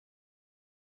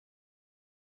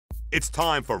It's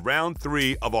time for round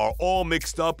 3 of our All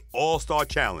Mixed Up All-Star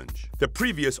Challenge. The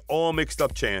previous All Mixed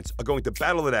Up champs are going to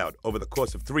battle it out over the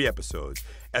course of 3 episodes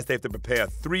as they have to prepare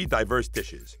 3 diverse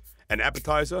dishes: an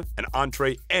appetizer, an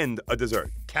entree, and a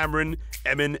dessert. Cameron,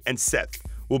 Emin, and Seth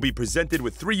will be presented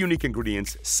with 3 unique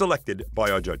ingredients selected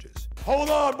by our judges. Hold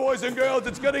on, boys and girls,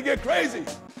 it's gonna get crazy.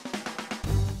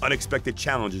 Unexpected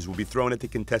challenges will be thrown at the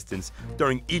contestants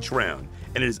during each round,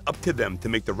 and it is up to them to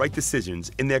make the right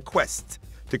decisions in their quest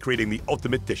to creating the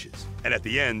ultimate dishes. And at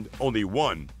the end, only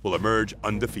one will emerge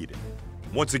undefeated.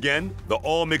 Once again, the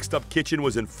All Mixed Up kitchen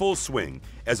was in full swing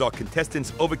as our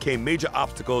contestants overcame major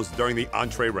obstacles during the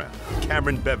entree round.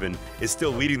 Cameron Bevan is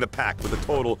still leading the pack with a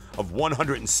total of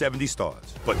 170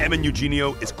 stars. But Emin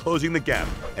Eugenio is closing the gap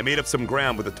and made up some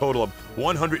ground with a total of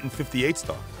 158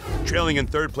 stars. Trailing in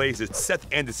 3rd place is Seth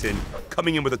Anderson,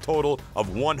 coming in with a total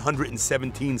of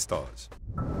 117 stars.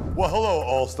 Well, hello,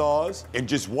 All-Stars. In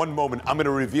just one moment, I'm going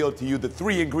to reveal to you the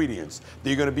 3 ingredients that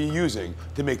you're going to be using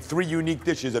to make 3 unique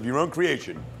dishes of your own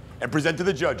creation and present to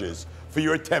the judges for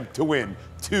your attempt to win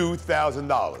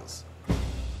 $2,000.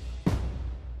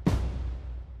 You're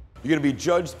going to be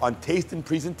judged on taste and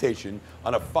presentation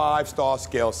on a 5-star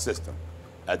scale system.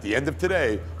 At the end of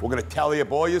today, we're going to tally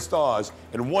up all your stars,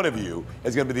 and one of you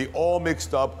is going to be the All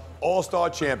Mixed Up All-Star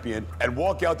champion and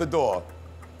walk out the door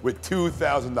with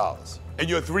 $2,000. And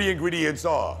your 3 ingredients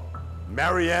are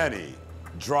Mariani,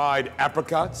 dried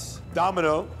apricots,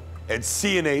 Domino, and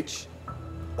C&H,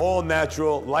 all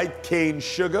natural light cane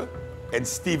sugar and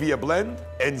stevia blend,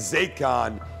 and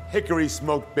Zacon hickory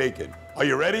smoked bacon. Are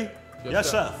you ready?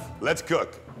 Yes, Chef. Let's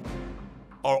cook.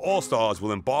 Our All-Stars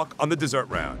will embark on the dessert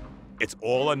round. It's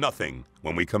all or nothing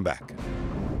when we come back.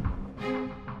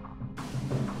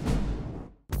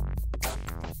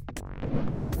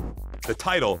 The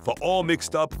title for All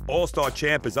Mixed Up All-Star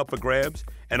Champ is up for grabs,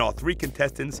 and our 3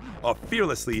 contestants are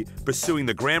fearlessly pursuing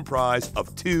the grand prize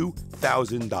of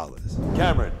 $2,000.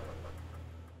 Cameron,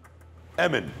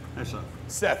 Emin, Yes, Chef.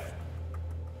 Seth,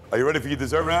 are you ready for your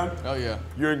dessert round? Oh, yeah.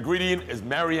 Your ingredient is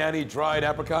Mariani dried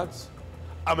apricots.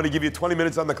 I'm gonna give you 20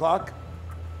 minutes on the clock,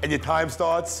 and your time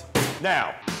starts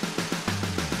now.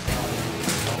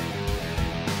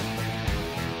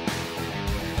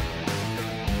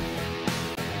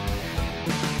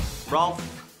 Ralph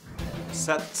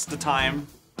sets the time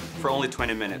for only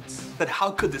 20 minutes. But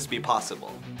how could this be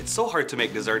possible? It's so hard to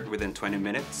make dessert within 20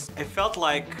 minutes. I felt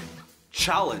like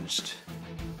challenged.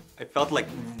 I felt like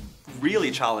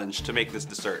really challenged to make this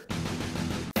dessert.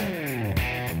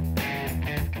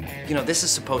 You know, this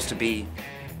is supposed to be,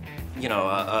 you know,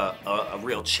 a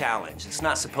real challenge. It's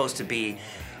not supposed to be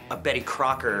a Betty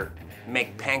Crocker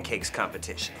make pancakes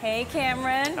competition. Hey,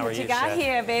 Cameron. How are what you you, got Chef?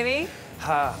 here, baby?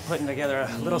 Putting together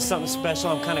a little something special.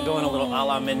 I'm kind of going a little a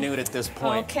la minute at this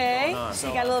point. Okay, so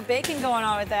you got a little bacon going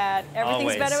on with that. Everything's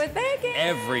Always. better with bacon.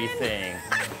 Everything.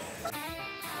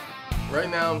 Right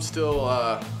now, I'm still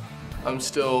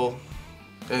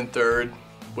in 3rd,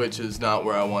 which is not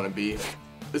where I want to be.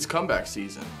 It's comeback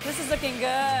season. This is looking good.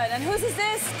 And whose is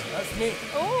this? That's me.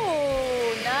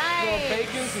 Ooh, nice. Little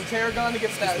bacon, some tarragon to get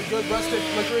that good rustic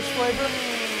licorice flavor.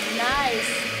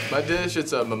 Nice. My dish,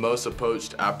 it's a mimosa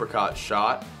poached apricot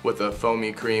shot with a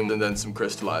foamy cream and then some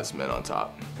crystallized mint on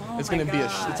top. Oh It's my gonna be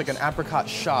it's like an apricot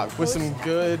shot with some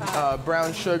good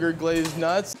brown sugar glazed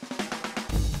nuts.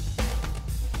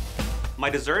 My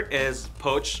dessert is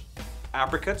poached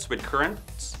apricots with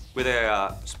currants with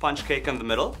a sponge cake in the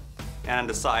middle, and on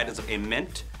the side is a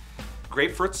mint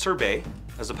grapefruit sorbet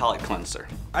as a palate cleanser.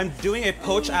 I'm doing a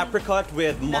poached apricot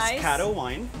with Nice. Moscato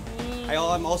wine.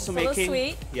 I'm also It's a little making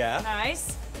sweet. yeah.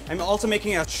 Nice. I'm also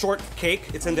making a short cake.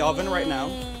 It's in the oven right now.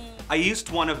 I used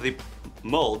one of the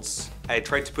molds. I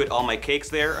tried to put all my cakes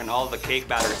there, and all the cake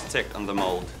batter sticked on the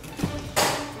mold.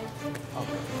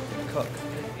 Cook.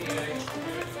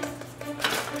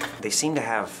 They seem to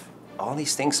have all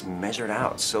these things measured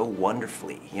out so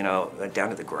wonderfully, you know, down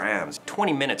to the grams.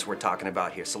 20 minutes we're talking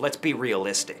about here, so let's be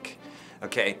realistic,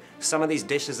 okay? Some of these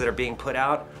dishes that are being put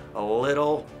out, a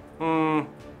little,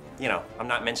 you know, I'm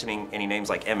not mentioning any names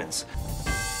like Emmons.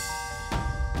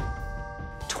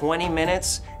 20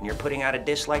 minutes and you're putting out a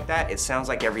dish like that, it sounds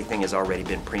like everything has already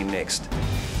been pre-mixed.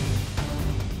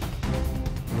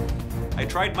 I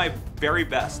tried my very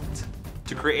best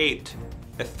to create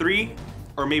 3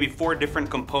 or maybe 4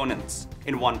 different components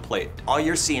in one plate. All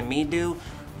you're seeing me do,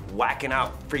 whacking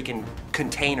out freaking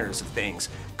containers of things,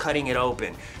 cutting it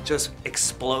open, just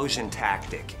explosion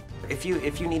tactic. If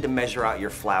you need to measure out your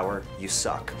flour, you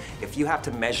suck. If you have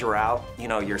to measure out, you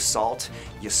know, your salt,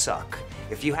 you suck.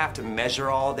 If you have to measure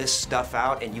all this stuff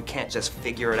out and you can't just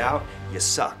figure it out, you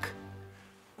suck.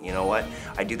 You know what?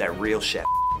 I do that real shit.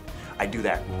 I do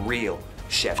that real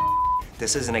chef.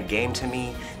 This isn't a game to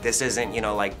me. This isn't, you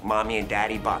know, like mommy and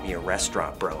daddy bought me a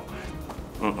restaurant, bro.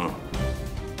 Mm-mm.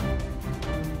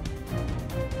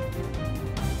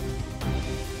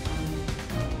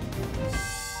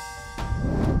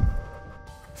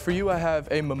 For you, I have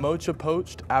a mimocha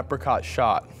poached apricot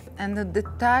shot. And the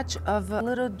touch of a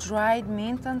little dried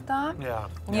mint on top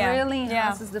really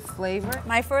enhances the flavor.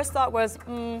 My first thought was,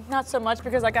 not so much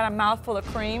because I got a mouthful of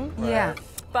cream. Yeah.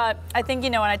 But I think, you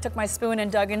know, when I took my spoon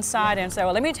and dug inside and said,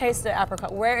 well, let me taste the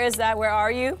apricot. Where is that? Where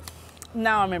are you?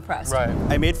 Now I'm impressed. Right.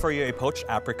 I made for you a poached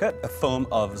apricot, a foam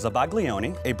of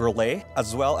zabaglione, a brulee,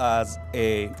 as well as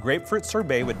a grapefruit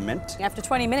sorbet with mint. After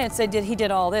 20 minutes, he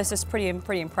did all this. It's pretty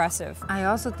impressive. I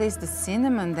also taste the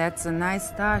cinnamon. That's a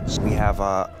nice touch. We have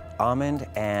almond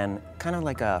and kind of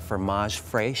like a fromage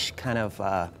fraiche, kind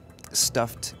of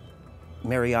stuffed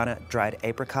Mariana dried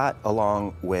apricot,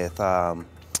 along with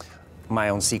my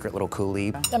own secret little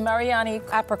coulis. The Mariani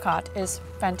apricot is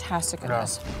fantastic in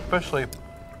this. Especially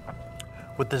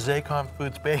with the Zaycon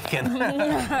Foods bacon.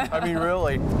 I mean,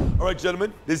 really. All right,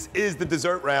 gentlemen, this is the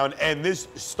dessert round, and this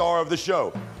star of the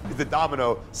show is the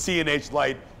Domino C&H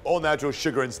Light all-natural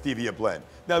sugar and stevia blend.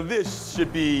 Now, this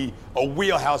should be a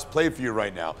wheelhouse play for you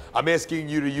right now. I'm asking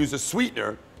you to use a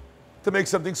sweetener to make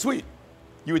something sweet.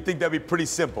 You would think that'd be pretty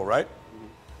simple, right?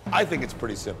 I think it's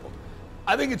pretty simple.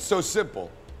 I think it's so simple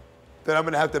that I'm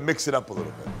gonna have to mix it up a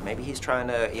little bit. Maybe he's trying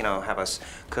to, you know, have us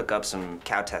cook up some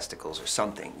cow testicles or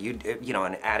something, you know,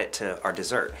 and add it to our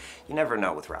dessert. You never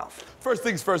know with Ralph. First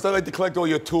things first, I'd like to collect all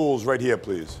your tools right here,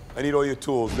 please. I need all your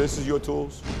tools. This is your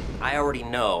tools. I already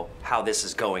know how this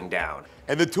is going down.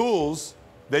 And the tools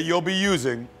that you'll be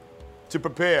using to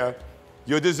prepare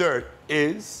your dessert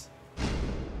is?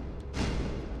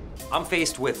 I'm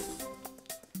faced with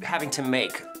having to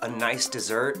make a nice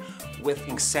dessert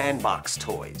with sandbox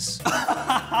toys.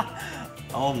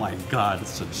 Oh my God,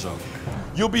 it's a joke.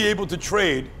 You'll be able to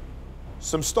trade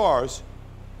some stars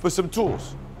for some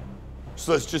tools.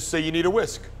 So let's just say you need a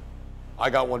whisk.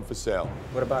 I got one for sale.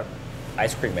 What about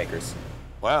ice cream makers?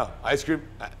 Wow, an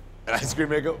ice cream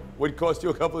maker would cost you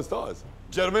a couple of stars.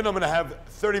 Gentlemen, I'm gonna have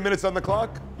 30 minutes on the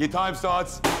clock. Your time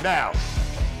starts now.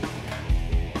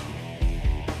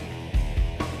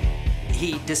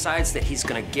 He decides that he's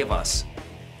gonna give us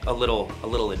a little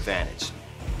advantage.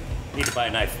 Need to buy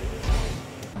a knife.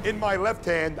 In my left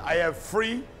hand, I have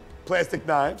free plastic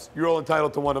knives. You're all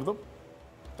entitled to one of them.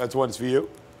 That's one's for you,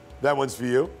 that one's for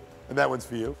you, and that one's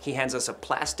for you. He hands us a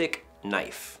plastic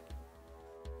knife,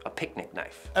 a picnic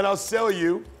knife. And I'll sell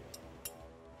you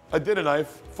a dinner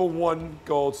knife for 1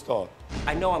 gold star.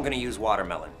 I know I'm gonna use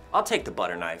watermelon. I'll take the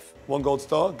butter knife. 1 gold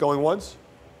star, going once,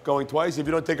 going twice. If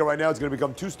you don't take it right now, it's gonna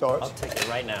become 2 stars. I'll take it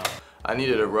right now. I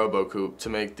needed a RoboCoupe to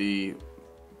make the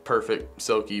perfect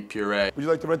silky puree. Would you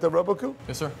like to rent that RoboCoupe?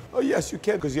 Yes, sir. Oh, yes, you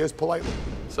can, because he asked politely.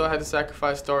 So I had to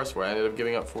sacrifice stars for it. I ended up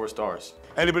giving up 4 stars.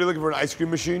 Anybody looking for an ice cream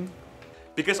machine?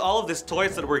 Because all of these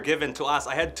toys that were given to us,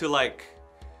 I had to like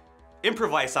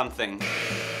improvise something.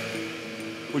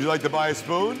 Would you like to buy a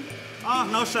spoon? Oh,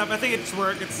 no, Chef, I think it's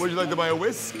work. Would you like to buy a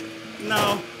whisk?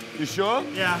 No. You sure?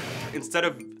 Yeah. Instead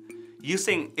of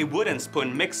using a wooden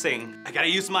spoon mixing, I gotta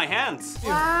use my hands.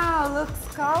 Wow,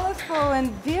 looks colorful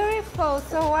and beautiful.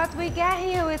 So what we got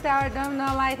here with our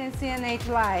Domino Light and C&H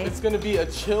Light? It's gonna be a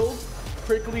chilled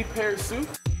prickly pear soup.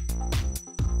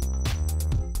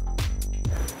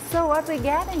 So what we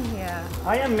getting here?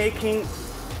 I am making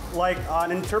like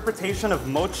an interpretation of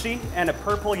mochi and a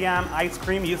purple yam ice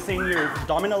cream using your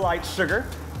Domino Light sugar.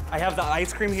 I have the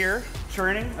ice cream here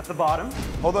churning at the bottom.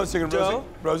 Hold on a second, Rosie. Dough.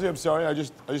 Rosie, I'm sorry, I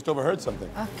just overheard something.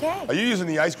 Okay. Are you using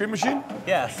the ice cream machine?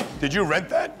 Yes. Did you rent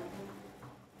that?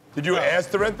 Did you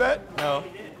ask to rent that? No.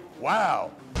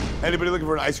 Wow. Anybody looking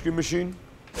for an ice cream machine?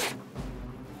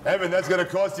 Evan, that's gonna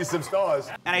cost you some stars.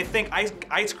 And I think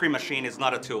ice cream machine is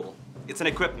not a tool. It's an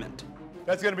equipment.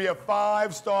 That's gonna be a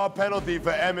 5-star penalty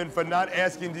for Evan for not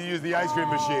asking to use the ice cream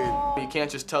machine. You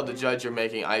can't just tell the judge you're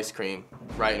making ice cream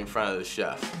right in front of the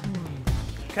chef.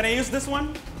 Can I use this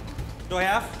one? Do I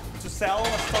have to sell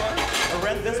a star or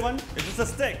rent this one? It's just a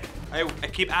stick. I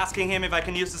keep asking him if I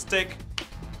can use the stick.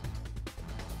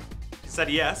 He said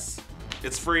yes.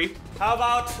 It's free. How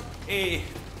about a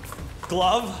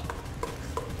glove?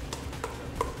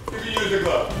 You can use your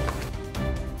glove.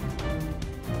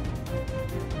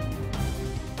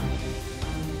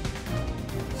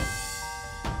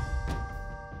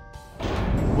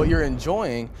 What you're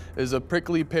enjoying is a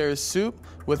prickly pear soup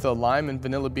with a lime and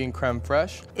vanilla bean creme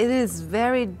fraiche. It is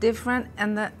very different,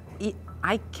 and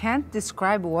I can't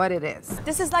describe what it is.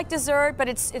 This is like dessert, but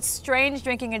it's strange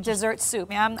drinking a dessert soup.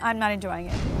 I'm not enjoying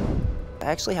it. I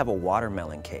actually have a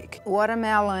watermelon cake.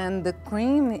 Watermelon, the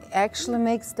cream actually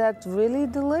makes that really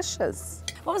delicious.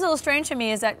 What was a little strange to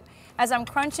me is that as I'm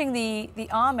crunching the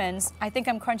almonds, I think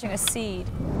I'm crunching a seed.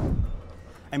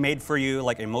 I made for you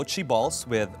like a mochi balls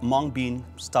with mung bean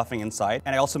stuffing inside.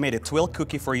 And I also made a twill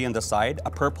cookie for you on the side, a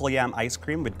purple yam ice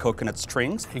cream with coconut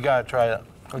strings. You gotta try it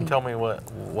and tell me what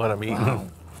I'm eating. Wow.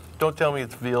 Don't tell me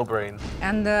it's veal brain.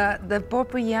 And the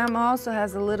purple yam also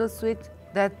has a little sweet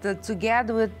that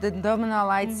together with the domino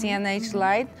light, CNH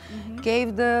light,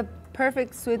 gave the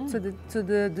perfect sweet to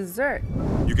the dessert.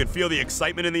 You can feel the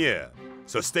excitement in the air.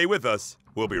 So stay with us.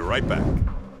 We'll be right back.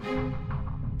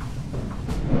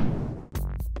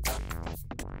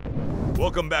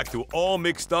 Welcome back to All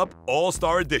Mixed Up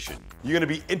All-Star Edition. You're gonna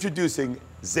be introducing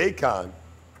Zaycon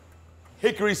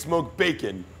hickory smoked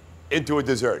bacon into a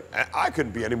dessert. And I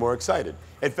couldn't be any more excited.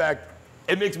 In fact,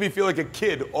 it makes me feel like a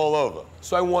kid all over.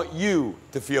 So I want you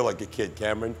to feel like a kid,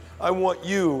 Cameron. I want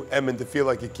you, Emin, to feel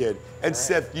like a kid. And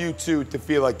Seth, you too, to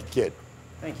feel like a kid.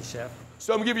 Thank you, Chef.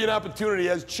 So I'm gonna give you an opportunity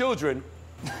as children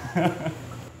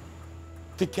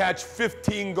to catch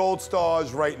 15 gold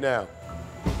stars right now.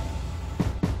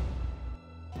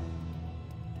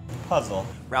 Puzzle.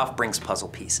 Ralph brings puzzle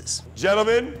pieces.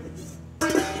 Gentlemen,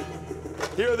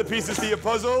 here are the pieces to your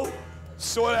puzzle.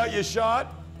 Sort out your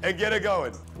shot and get it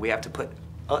going. We have to put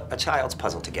a child's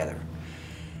puzzle together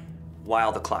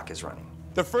while the clock is running.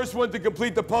 The first one to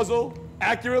complete the puzzle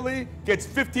accurately gets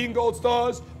 15 gold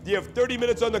stars. You have 30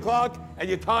 minutes on the clock, and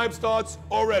your time starts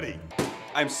already.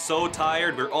 I'm so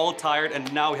tired, we're all tired,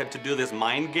 and now we have to do this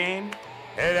mind game.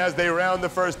 And as they round the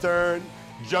first turn,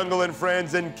 Jungle and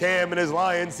Friends and Cam and his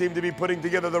lion seem to be putting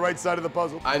together the right side of the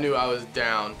puzzle. I knew I was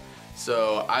down,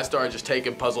 so I started just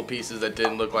taking puzzle pieces that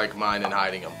didn't look like mine and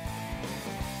hiding them.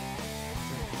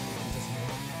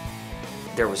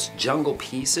 There was jungle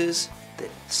pieces that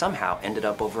somehow ended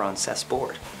up over on Seth's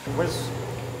board.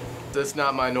 That's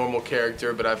not my normal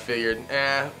character, but I figured,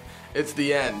 it's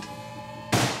the end.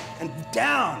 And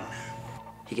down.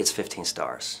 He gets 15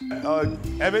 stars.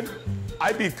 Evan,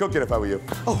 I'd be cooking if I were you.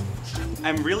 Oh,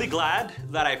 I'm really glad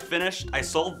that I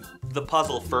solved the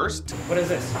puzzle first. What is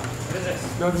this? What is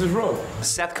this? No, this is wrong.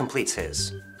 Seth completes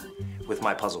his with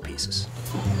my puzzle pieces.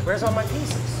 Where's all my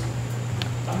pieces?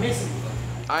 I'm missing.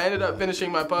 I ended up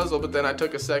finishing my puzzle, but then I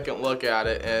took a second look at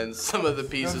it, and some of the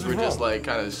pieces were just like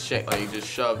kind of just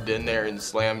shoved in there and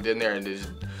slammed in there, and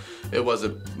it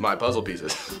wasn't my puzzle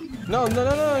pieces. No.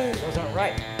 Those aren't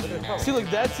right. See, look,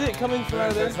 that's it coming from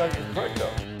out of there.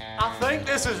 I think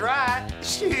this is right.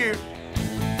 Shoot.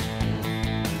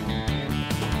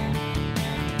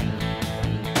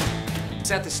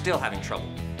 Seth is still having trouble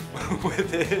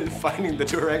with it, finding the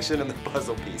direction and the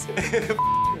puzzle piece.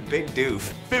 Big doof.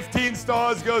 15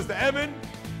 stars goes to Evan,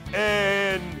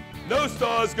 and no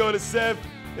stars go to Seth.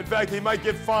 In fact, he might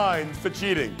get fined for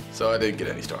cheating. So I didn't get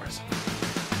any stars.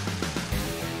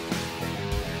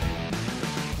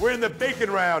 We're in the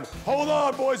bacon round. Hold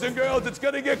on, boys and girls, it's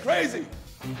gonna get crazy.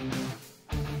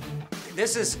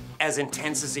 This is as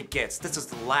intense as it gets. This is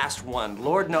the last one.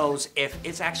 Lord knows if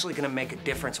it's actually gonna make a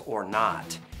difference or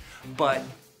not. But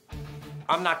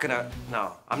I'm not gonna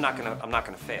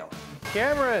fail.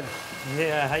 Cameron.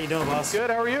 Yeah, how you doing, boss?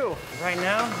 Good, how are you? Right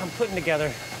now, I'm putting together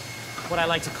what I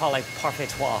like to call a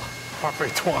parfaitoire.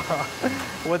 Parfaitoire.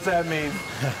 What's that mean?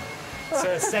 It's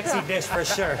a sexy dish for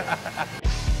sure.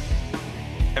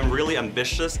 I'm really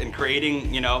ambitious in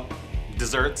creating,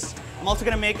 desserts. I'm also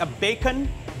gonna make a bacon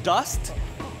dust.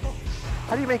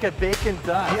 How do you make a bacon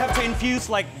dust? You have to infuse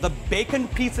like the bacon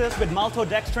pieces with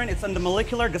maltodextrin. It's on the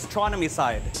molecular gastronomy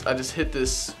side. I just hit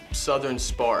this southern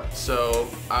spark, so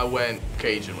I went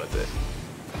Cajun with it.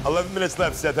 11 minutes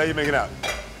left, Seth. How you making out?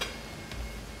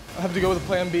 I have to go with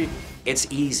plan B. It's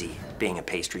easy being a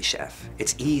pastry chef.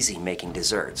 It's easy making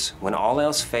desserts. When all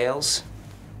else fails,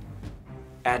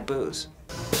 add booze.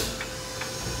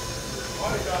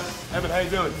 Evan, how you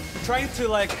doing? Trying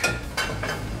to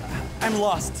I'm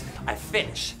lost. I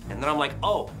finish, and then I'm like,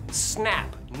 oh,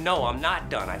 snap. No, I'm not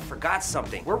done. I forgot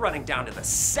something. We're running down to the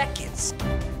seconds.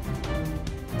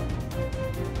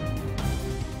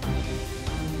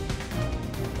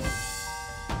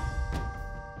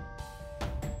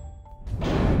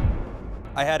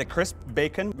 I had a crisp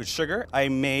bacon with sugar. I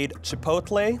made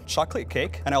chipotle chocolate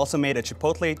cake, and I also made a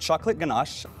chipotle chocolate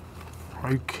ganache.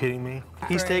 Are you kidding me?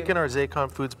 He's taken our Zaycon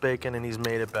Foods bacon and he's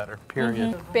made it better,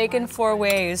 period. Bacon 4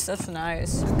 ways, that's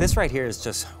nice. This right here is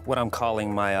just what I'm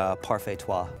calling my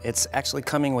parfaitoire. It's actually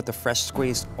coming with the fresh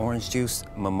squeezed orange juice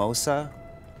mimosa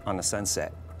on the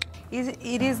sunset.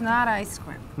 It is not ice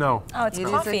cream. No. Oh, it's It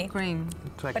coffee. is a cream.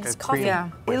 It's like But it's a coffee. cream. Yeah,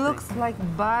 it looks like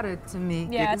butter to me.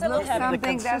 Yeah, it's a little looks heavy.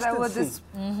 something that I would just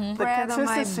spread on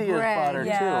my consistency is bread. butter,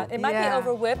 Yeah, too. it might be Yeah.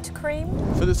 over whipped cream.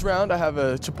 For this round, I have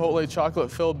a Chipotle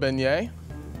chocolate-filled beignet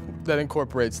that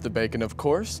incorporates the bacon, of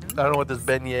course. I don't know what this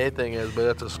beignet thing is, but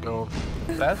that's a scone.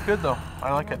 That's good, though.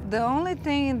 I like it. The only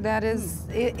thing that is,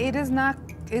 it's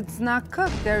not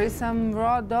cooked. There is some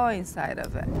raw dough inside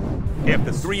of it.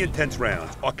 After 3 intense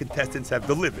rounds, our contestants have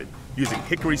delivered using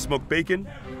hickory smoked bacon,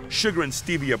 sugar and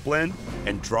stevia blend,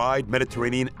 and dried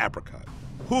Mediterranean apricot.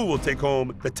 Who will take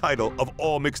home the title of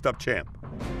All Mixed Up Champ?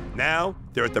 Now,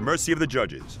 they're at the mercy of the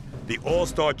judges. The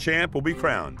All-Star Champ will be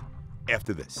crowned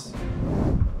after this.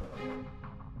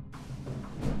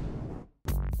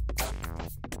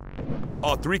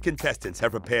 Our 3 contestants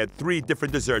have prepared 3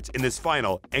 different desserts in this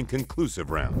final and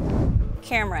conclusive round.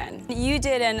 Cameron, you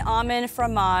did an almond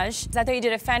fromage. I thought you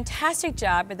did a fantastic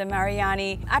job with the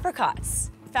Mariani apricots.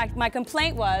 In fact, my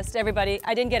complaint was to everybody,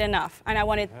 I didn't get enough, and I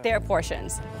wanted their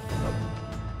portions.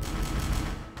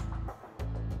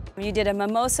 You did a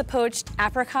mimosa poached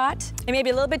apricot. It may be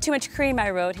a little bit too much cream,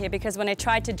 I wrote here, because when I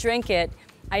tried to drink it,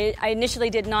 I initially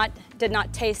did not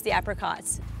taste the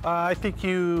apricots. I think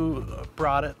you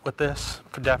brought it with this.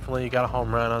 Definitely, you got a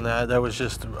home run on that. That was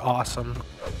just awesome.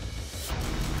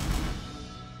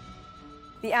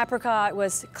 The apricot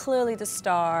was clearly the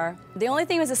star. The only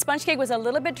thing was the sponge cake was a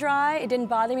little bit dry. It didn't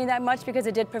bother me that much because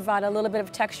it did provide a little bit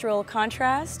of textural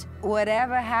contrast.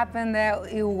 Whatever happened there,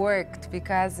 it worked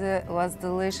because it was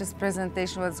delicious.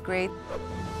 Presentation was great.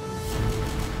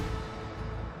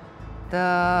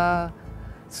 The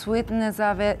sweetness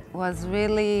of it was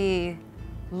really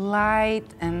light,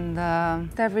 and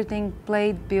everything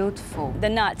played beautiful. The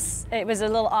nuts, it was a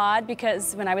little odd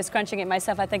because when I was crunching it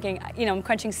myself, I'm thinking, you know, I'm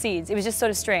crunching seeds. It was just sort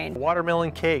of strange.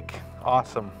 Watermelon cake,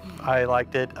 awesome. I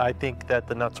liked it. I think that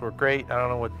the nuts were great. I don't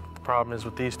know what the problem is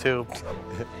with these two.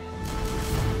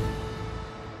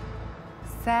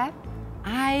 Seth,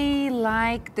 I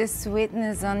like the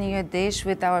sweetness on your dish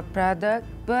with our product,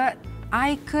 but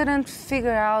I couldn't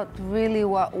figure out really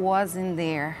what was in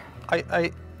there.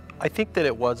 I think that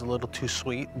it was a little too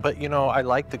sweet, but you know, I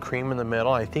like the cream in the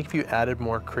middle. I think if you added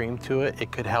more cream to it,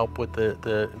 it could help with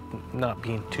the not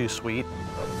being too sweet.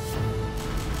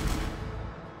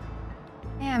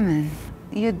 Cameron,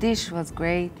 your dish was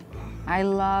great. I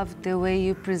loved the way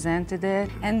you presented it.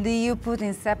 And you put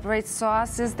in separate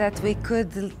sauces that we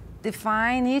could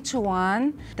define each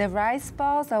one. The rice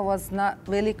balls, I was not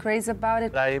really crazy about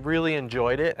it. I really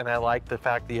enjoyed it, and I liked the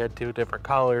fact that you had 2 different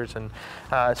colors. And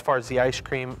as far as the ice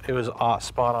cream, it was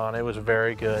spot on. It was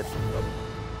very good.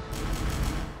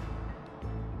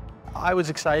 I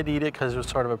was excited to eat it because it was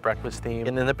sort of a breakfast theme,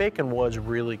 and then the bacon was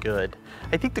really good.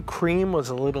 I think the cream was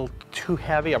a little too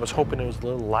heavy. I was hoping it was a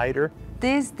little lighter.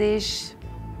 This dish,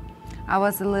 I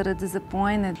was a little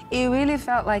disappointed. It really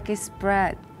felt like a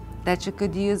spread that you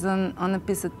could use on a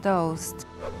piece of toast.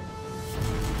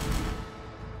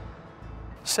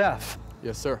 Seth.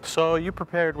 Yes, sir. So you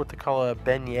prepared what they call a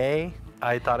beignet.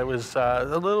 I thought it was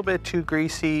a little bit too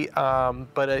greasy,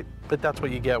 but that's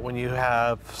what you get when you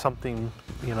have something,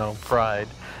 you know, fried.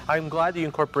 I'm glad that you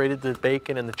incorporated the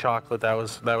bacon and the chocolate. That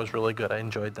was really good. I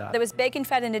enjoyed that. There was bacon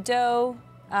fat in the dough.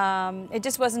 It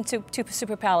just wasn't too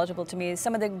super palatable to me.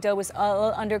 Some of the dough was a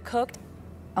little undercooked.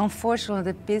 Unfortunately,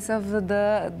 the piece of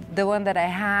the one that I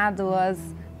had was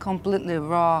completely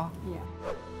raw. Yeah.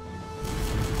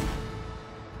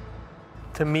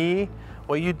 To me,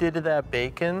 what you did to that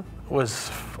bacon was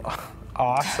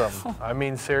awesome. I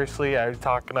mean, seriously, I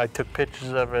took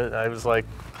pictures of it. I was like,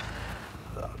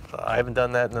 I haven't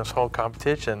done that in this whole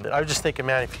competition. I was just thinking,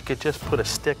 man, if you could just put a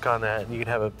stick on that and you could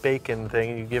have a bacon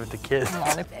thing and you give it to kids.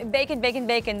 Bacon, bacon,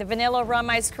 bacon. The vanilla rum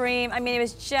ice cream. I mean, it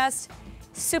was just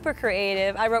super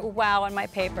creative. I wrote wow on my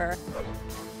paper.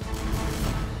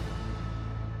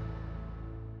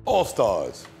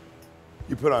 All-Stars,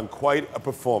 you put on quite a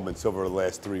performance over the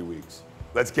last 3 weeks.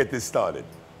 Let's get this started.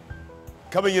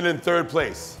 Coming in 3rd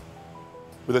place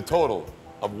with a total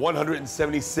of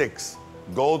 176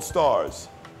 gold stars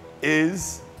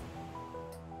is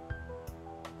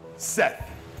Seth.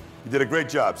 You did a great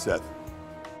job, Seth.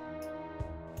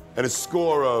 And a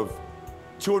score of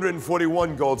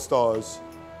 241 gold stars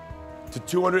to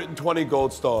 220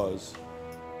 gold stars.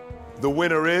 The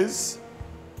winner is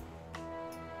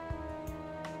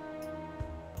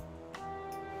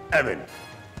Evan.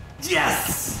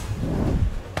 Yes!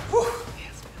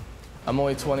 I'm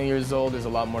only 20 years old. There's a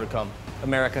lot more to come.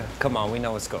 America, come on, we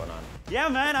know what's going on. Yeah,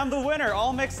 man, I'm the winner.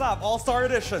 All mixed up. All-Star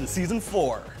Edition, Season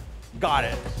 4. Got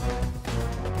it.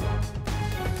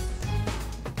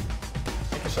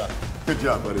 Take a shot. Good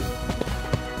job, buddy.